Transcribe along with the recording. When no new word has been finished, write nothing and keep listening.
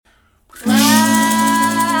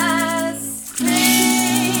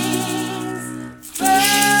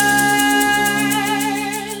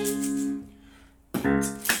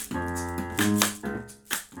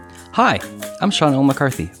Hi, I'm Sean L.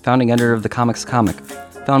 McCarthy, founding editor of The Comics Comic,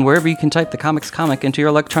 found wherever you can type The Comics Comic into your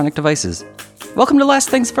electronic devices. Welcome to Last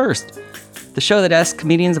Things First, the show that asks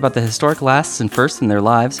comedians about the historic lasts and firsts in their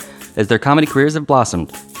lives as their comedy careers have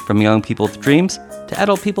blossomed, from young people with dreams to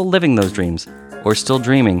adult people living those dreams, or still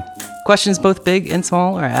dreaming. Questions both big and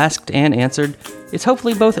small are asked and answered. It's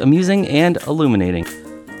hopefully both amusing and illuminating.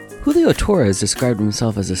 Julio Torres described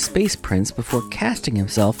himself as a space prince before casting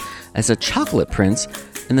himself as a chocolate prince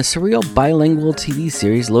in the surreal bilingual TV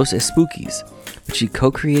series Los Espookys, which he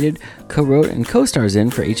co-created, co-wrote, and co-stars in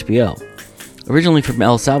for HBO. Originally from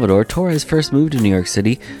El Salvador, Torres first moved to New York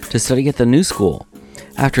City to study at the New School.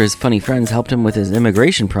 After his funny friends helped him with his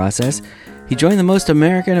immigration process, he joined the most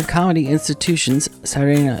American of comedy institutions,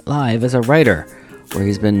 Saturday Night Live, as a writer, where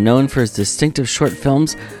he's been known for his distinctive short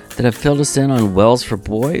films that have filled us in on Wells for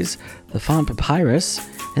Boys, the font Papyrus,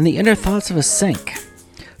 and the inner thoughts of a sink.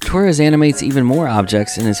 Torres animates even more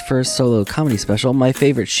objects in his first solo comedy special, My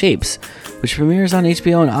Favorite Shapes, which premieres on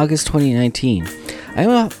HBO in August 2019.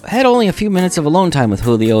 I had only a few minutes of alone time with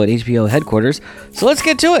Julio at HBO headquarters, so let's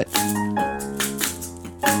get to it!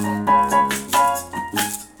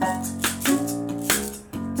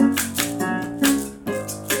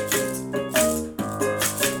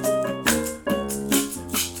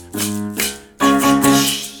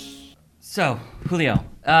 So, Julio,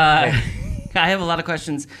 I have a lot of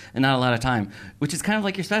questions and not a lot of time, which is kind of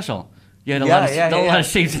like your special. You had a lot of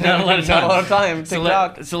shapes and not a lot of time. Not a lot of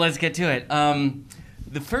time. So let's get to it.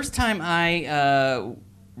 The first time I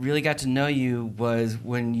really got to know you was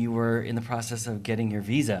when you were in the process of getting your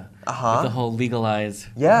visa with the whole Legalize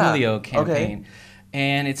Julio campaign. Okay.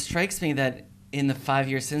 And it strikes me that in the 5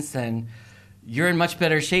 years since then, you're in much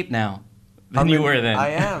better shape now than you were then. I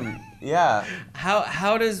am. Yeah.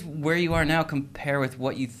 How does where you are now compare with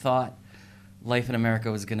what you thought life in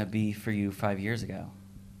America was going to be for you 5 years ago?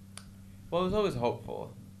 Well, I was always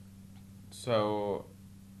hopeful. So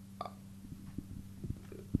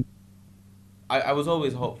I was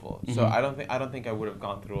always hopeful. Mm-hmm. So I don't think I would have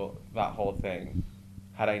gone through that whole thing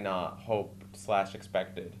had I not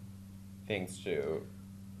hoped/expected things to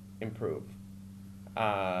improve.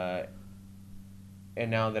 And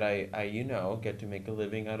now that I get to make a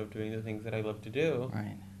living out of doing the things that I love to do,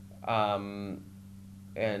 right?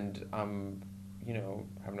 And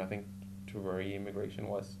have nothing to worry. Immigration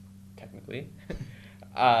was technically,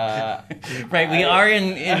 right. We are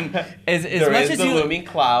in as much as the looming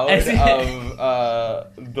cloud of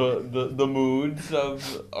the moods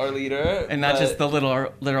of our leader, and not just the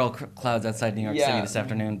literal clouds outside New York City this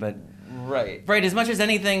afternoon, but. Right. As much as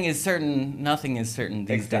anything is certain, nothing is certain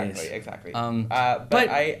these days. Exactly. But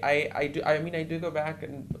I do go back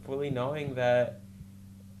and fully knowing that,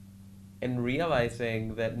 and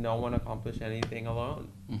realizing that no one accomplished anything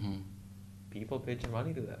alone. Mm-hmm. People pitch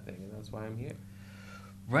money to that thing, and that's why I'm here.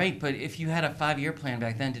 Right, but if you had a 5-year plan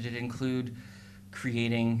back then, did it include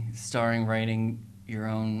creating, starring, writing your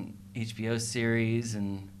own HBO series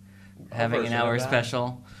and having an hour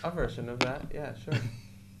special? A version of that, yeah, sure.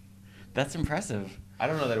 That's impressive. I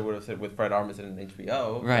don't know that it would have said with Fred Armisen and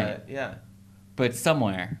HBO. Right. But yeah. But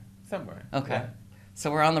somewhere. Somewhere. Okay. Yeah.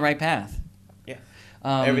 So we're on the right path. Yeah.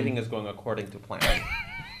 Everything is going according to plan.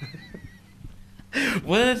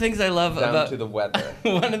 One of the things I love down to the weather.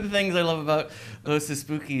 One of the things I love about Los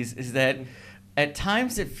Espookys is that at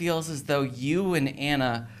times it feels as though you and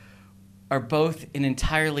Anna are both an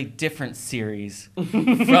entirely different series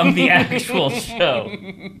from the actual show.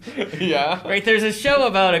 Yeah. Right, there's a show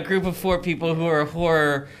about a group of 4 people who are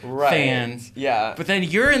horror fans. Yeah. But then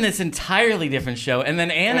you're in this entirely different show, and then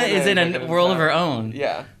Anna is in a world of her own.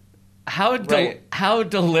 Yeah. How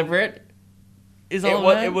deliberate is all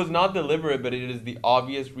of that? It was not deliberate, but it is the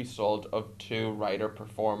obvious result of 2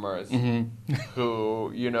 writer-performers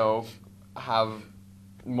who, have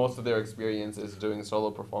most of their experiences doing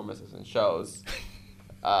solo performances and shows.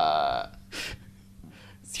 So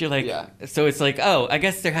you're like, so it's like, oh, I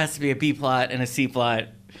guess there has to be a B plot and a C plot.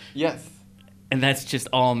 Yes. And that's just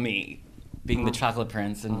all me, being the chocolate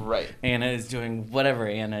prince, and Anna is doing whatever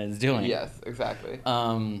Anna is doing. Yes, exactly.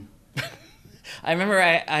 I remember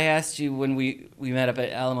I asked you when we met up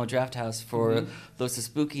at Alamo Drafthouse for Los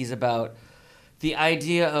Espookys about the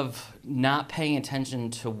idea of not paying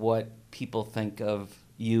attention to what people think of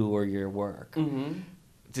you or your work. Mm-hmm.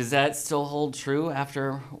 Does that still hold true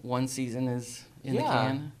after one season is in the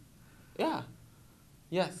can? Yeah.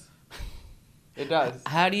 Yes. It does.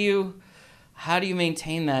 How do you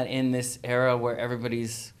maintain that in this era where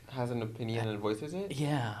everybody's has an opinion and voices it?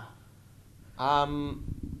 Yeah.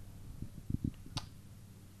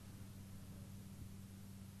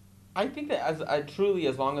 I think that as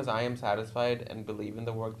long as I am satisfied and believe in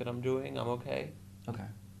the work that I'm doing, I'm okay. Okay.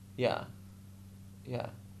 Yeah. Yeah.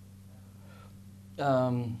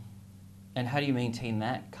 And how do you maintain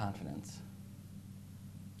that confidence?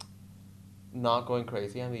 Not going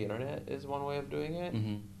crazy on the internet is one way of doing it.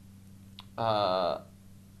 Mm-hmm.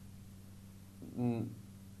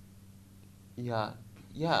 Yeah.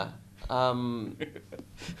 Yeah.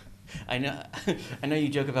 I know you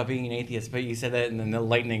joke about being an atheist, but you said that and then the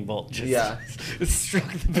lightning bolt just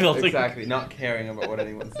struck the building. Exactly, not caring about what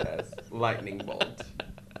anyone says. Lightning bolt.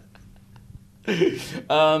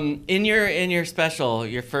 In your special,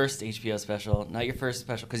 your first HBO special, not your first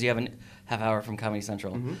special, because you have a half hour from Comedy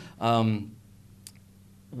Central. Mm-hmm.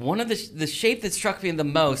 One of the shape that struck me the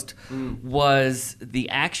most was the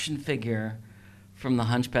action figure from The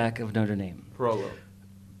Hunchback of Notre Dame. Frollo.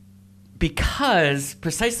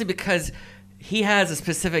 Precisely because he has a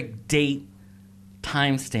specific date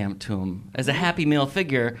timestamp to him. As a Happy Meal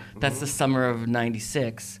figure, that's the summer of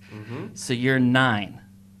 '96. Mm-hmm. So you're 9.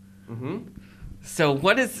 Mm-hmm. So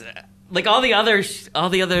what is like all the other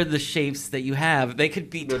the shapes that you have? They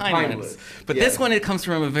could be timeless, but this one, it comes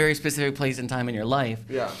from a very specific place and time in your life.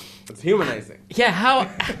 Yeah, it's humanizing. Yeah,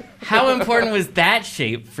 how important was that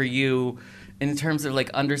shape for you in terms of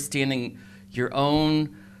like understanding your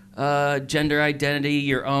own gender identity,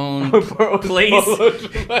 your own place,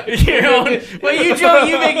 your own. Well, you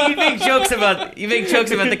make jokes about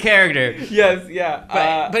the character. Yes,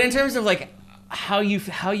 yeah. But in terms of like how you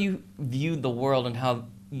viewed the world and how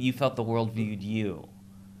you felt the world viewed you.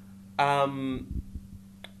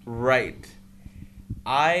 Right.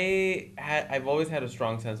 I've always had a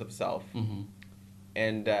strong sense of self,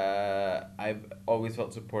 and I've always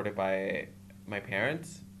felt supported by my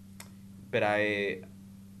parents, but I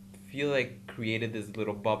feel like created this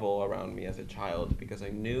little bubble around me as a child because I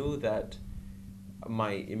knew that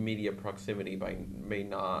my immediate proximity may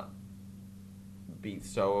not be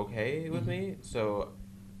so okay with me. So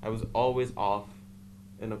I was always off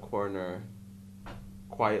in a corner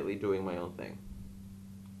quietly doing my own thing,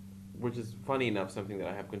 which is funny enough something that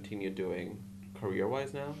I have continued doing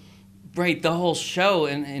career-wise now. Right, the whole show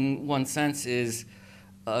in one sense is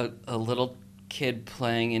a little kid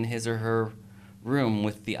playing in his or her room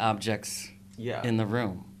with the objects in the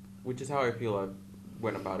room, which is how I feel I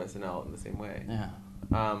went about SNL in the same way. Yeah.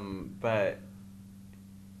 But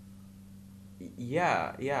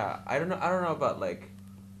yeah, I don't know about like.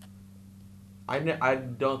 I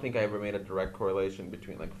don't think I ever made a direct correlation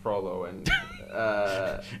between like Frollo and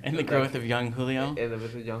and the growth of young Julio. And the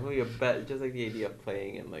growth of young Julio, but just like the idea of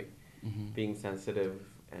playing and like being sensitive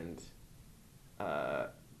and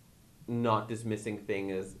not dismissing a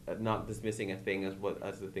thing as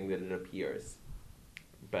as the thing that it appears,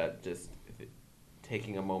 but just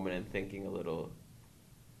taking a moment and thinking a little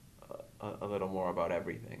more about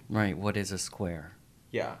everything. Right. What is a square?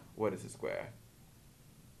 Yeah. What is a square?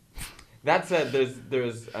 That said,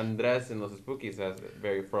 there's Andres in Los Espookys has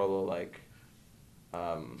very Frollo-like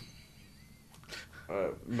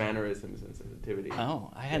mannerisms and sensitivity.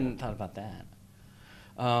 Oh, I hadn't thought about that.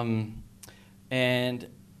 And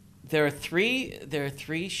there are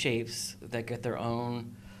three shapes that get their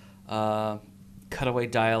own cutaway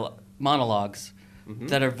monologues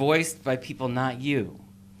that are voiced by people not you.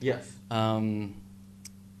 Yes. And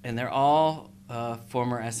they're all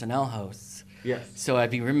former SNL hosts. Yes. So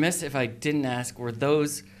I'd be remiss if I didn't ask, were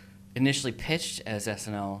those initially pitched as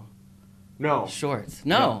SNL shorts?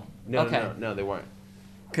 No. Okay. No, they weren't.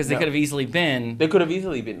 Because they could have easily been. They could have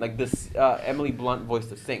easily been. Like this, Emily Blunt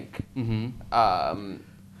voiced a sink. And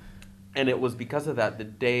it was because of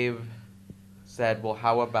that Dave said, well,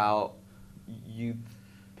 how about you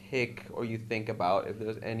pick or you think about if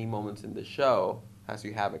there's any moments in the show, as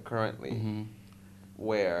you have it currently,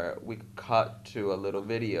 where we could cut to a little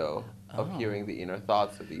video of hearing the inner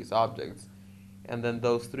thoughts of these objects. And then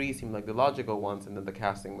those three seemed like the logical ones, and then the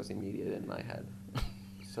casting was immediate in my head.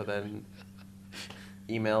 So then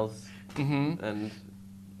emails and...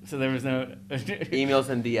 So there was no... emails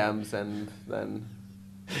and DMs, and then...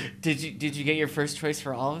 Did you get your first choice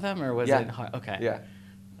for all of them, or was it hard? Okay. Yeah.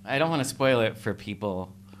 I don't want to spoil it for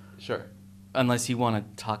people. Sure. Unless you want to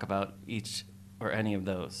talk about each or any of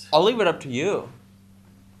those. I'll leave it up to you.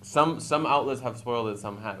 Some outlets have spoiled it,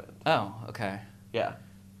 some haven't. Oh, okay. Yeah.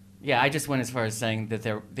 Yeah, I just went as far as saying that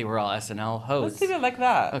they were all SNL hosts. Let's leave it like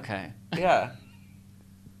that. Okay. Yeah.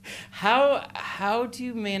 How do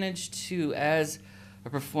you manage to, as a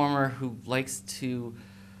performer who likes to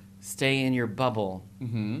stay in your bubble,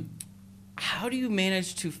 how do you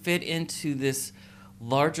manage to fit into this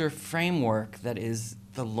larger framework that is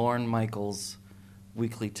the Lorne Michaels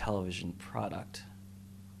weekly television product?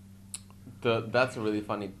 That's a really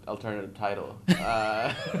funny alternative title.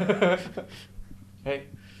 Hey,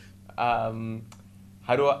 how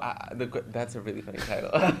do that's a really funny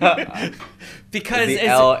title. because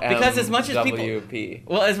as much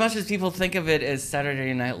as people think of it as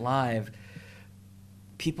Saturday Night Live,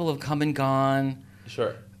 people have come and gone.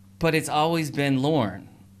 Sure. But it's always been Lorne.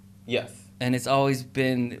 Yes. And it's always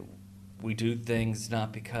been, we do things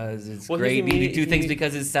not because it's great. We do things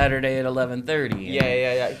because it's Saturday at 11:30.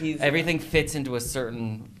 Yeah. Everything fits into a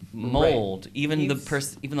certain mold, right. even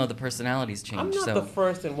though the personalities change. I'm not the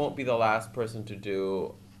first and won't be the last person to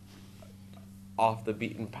do off the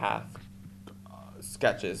beaten path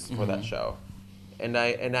sketches for that show, and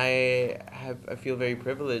I feel very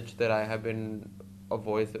privileged that I have been a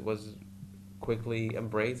voice that was quickly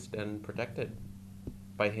embraced and protected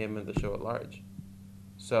by him and the show at large.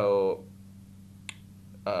 So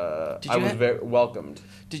I was very welcomed.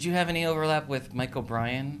 Did you have any overlap with Mike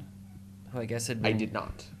O'Brien, who I guess had been... I did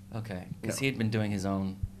not. Okay, because he had been doing his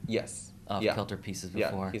own off-kilter pieces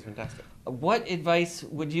before. Yeah, he's fantastic. What advice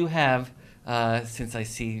would you have, since I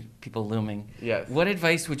see people looming, what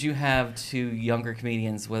advice would you have to younger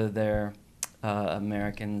comedians, whether they're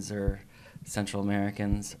Americans or Central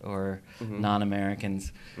Americans or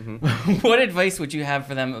non-Americans? What advice would you have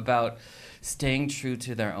for them about staying true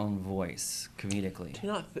to their own voice comedically?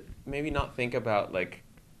 Do maybe not think about like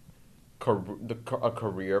a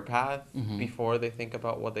career path before they think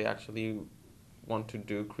about what they actually want to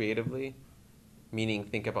do creatively. Meaning,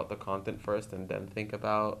 think about the content first, and then think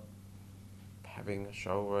about having a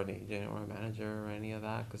show or an agent or a manager or any of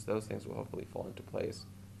that, because those things will hopefully fall into place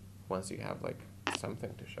once you have like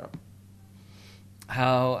something to show.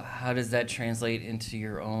 How does that translate into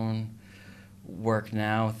your own work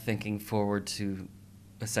now, thinking forward to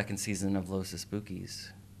a second season of Los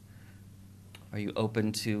Espookys? Are you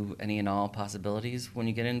open to any and all possibilities when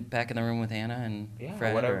you get back in the room with Anna and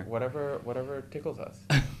Fred? Whatever tickles us.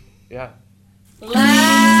 Yeah.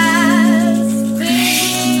 Last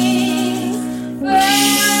thing first.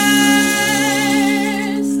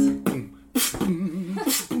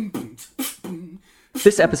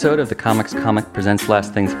 This episode of the Comics Comic Presents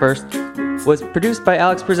Last Things First was produced by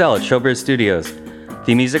Alex Brazell at Showbiz Studios.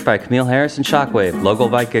 Theme music by Camille Harris and Shockwave, logo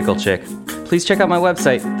by Giggle Chick. Please check out my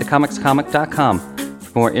website, thecomicscomic.com,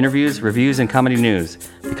 for more interviews, reviews, and comedy news.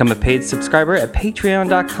 Become a paid subscriber at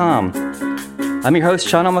patreon.com. I'm your host,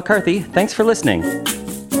 Sean L. McCarthy. Thanks for listening.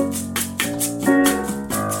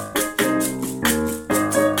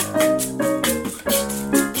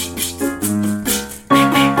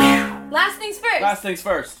 Last things first. Last things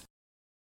first.